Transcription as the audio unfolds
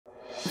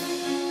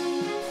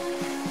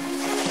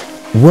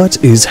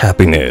What is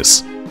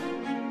happiness?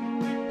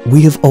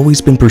 We have always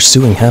been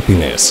pursuing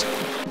happiness.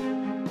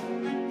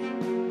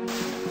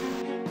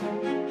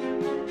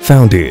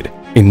 Founded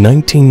in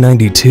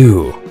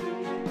 1992,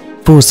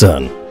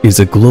 Fosun is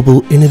a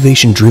global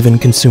innovation-driven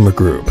consumer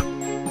group.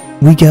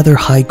 We gather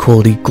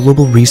high-quality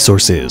global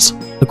resources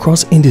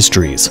across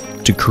industries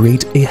to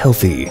create a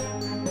healthy,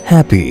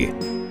 happy,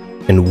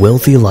 and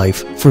wealthy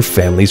life for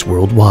families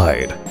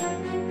worldwide.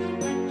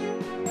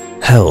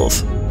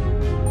 Health.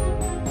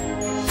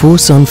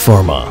 Fosun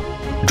Pharma,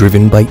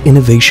 driven by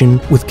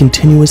innovation with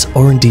continuous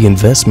R&D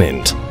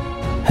investment,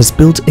 has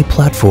built a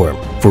platform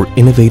for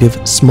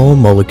innovative small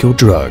molecule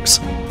drugs,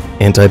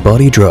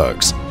 antibody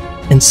drugs,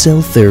 and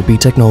cell therapy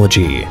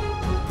technology.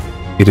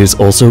 It has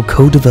also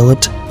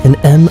co-developed an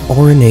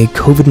mRNA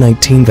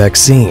COVID-19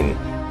 vaccine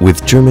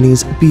with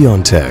Germany's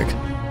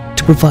BioNTech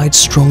to provide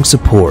strong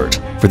support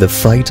for the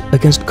fight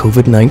against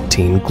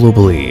COVID-19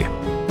 globally.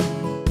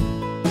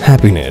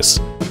 Happiness.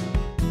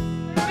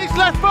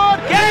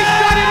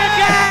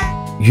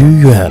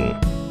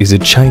 Yuyuan is a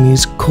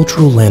Chinese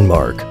cultural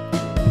landmark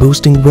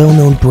boasting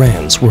well-known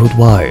brands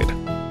worldwide,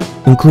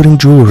 including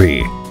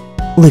jewelry,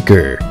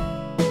 liquor,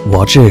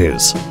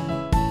 watches,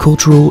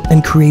 cultural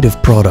and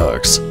creative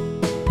products,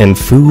 and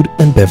food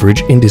and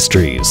beverage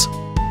industries.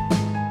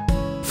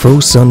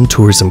 Fosun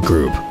Tourism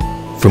Group,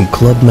 from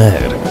Club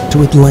Med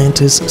to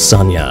Atlantis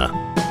Sanya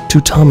to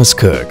Thomas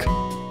Cook,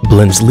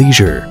 blends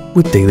leisure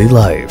with daily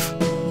life.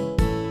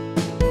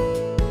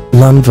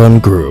 Lanvin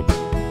Group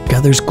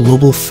gathers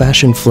global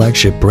fashion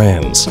flagship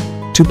brands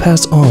to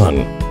pass on,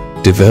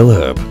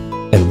 develop,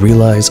 and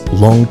realize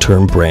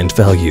long-term brand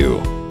value.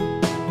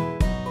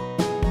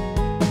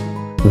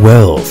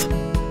 Wealth.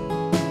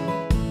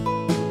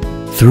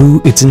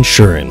 Through its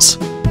insurance,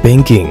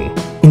 banking,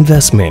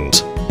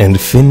 investment, and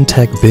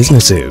fintech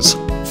businesses,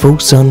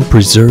 Fosun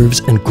preserves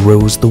and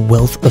grows the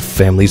wealth of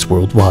families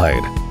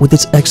worldwide with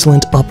its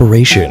excellent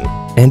operation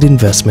and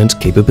investment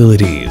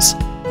capabilities.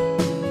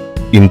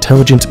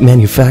 Intelligent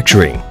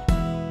manufacturing.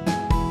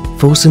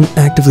 Fosun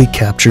actively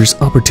captures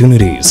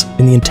opportunities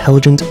in the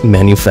intelligent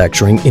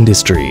manufacturing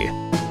industry,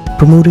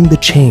 promoting the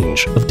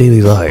change of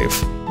daily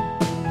life.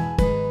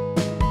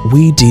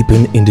 We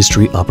deepen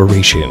industry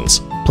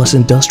operations plus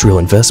industrial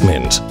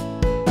investment.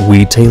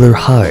 We tailor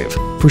Hive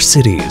for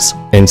cities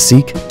and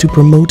seek to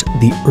promote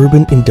the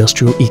urban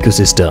industrial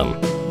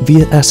ecosystem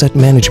via asset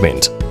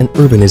management and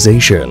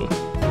urbanization.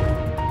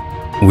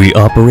 We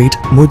operate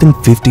more than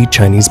 50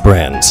 Chinese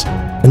brands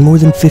and more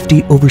than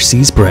 50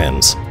 overseas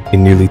brands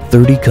in nearly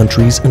 30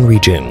 countries and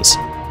regions,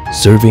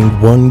 serving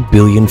 1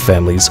 billion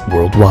families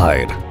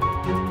worldwide.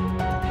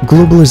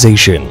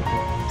 Globalization,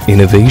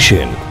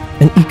 innovation,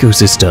 and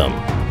ecosystem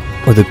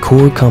are the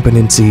core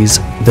competencies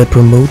that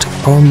promote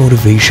our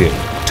motivation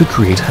to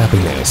create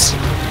happiness.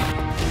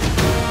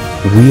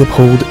 We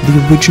uphold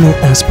the original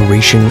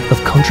aspiration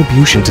of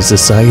contribution to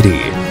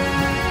society.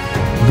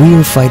 We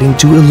are fighting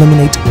to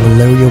eliminate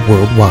malaria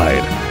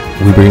worldwide.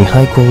 We bring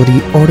high-quality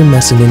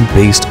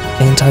artemisinin-based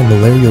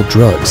anti-malarial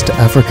drugs to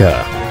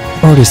Africa.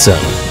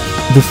 Artisan,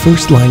 the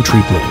first-line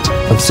treatment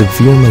of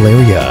severe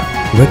malaria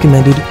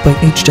recommended by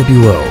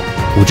HWO,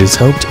 which has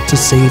helped to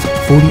save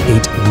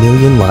 48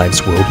 million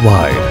lives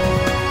worldwide.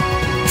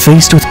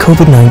 Faced with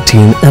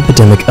COVID-19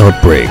 epidemic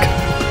outbreak,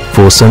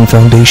 Fosun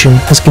Foundation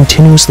has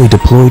continuously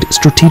deployed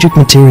strategic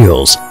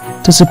materials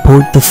to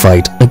support the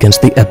fight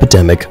against the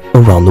epidemic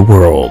around the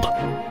world.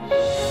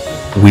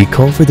 We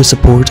call for the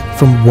support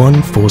from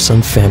one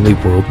Fosun family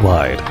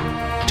worldwide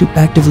to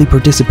actively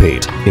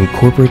participate in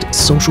corporate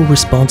social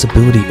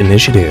responsibility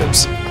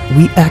initiatives.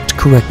 We act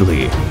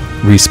correctly,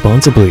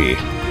 responsibly,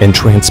 and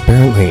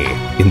transparently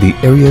in the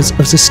areas of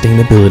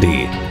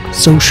sustainability,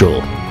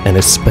 social, and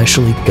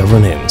especially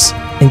governance,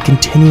 and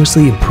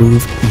continuously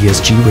improve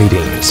ESG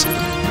ratings.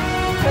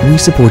 We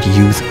support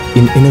youth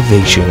in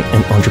innovation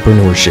and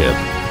entrepreneurship.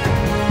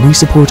 We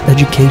support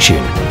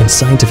education and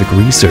scientific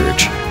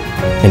research,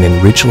 and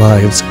enrich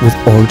lives with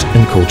art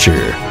and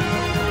culture.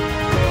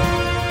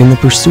 In the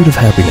pursuit of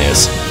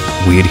happiness,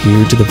 we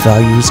adhere to the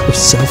values of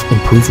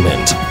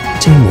self-improvement,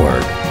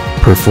 teamwork,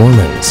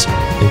 performance,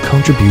 and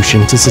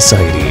contribution to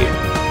society.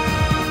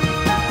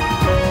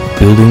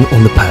 Building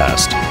on the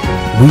past,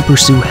 we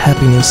pursue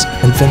happiness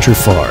and venture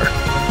far.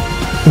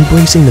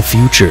 Embracing the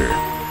future,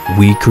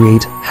 we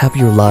create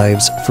happier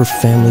lives for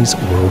families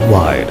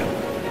worldwide.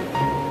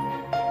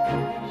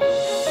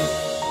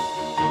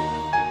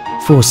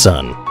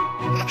 Fosun,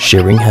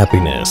 sharing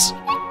happiness.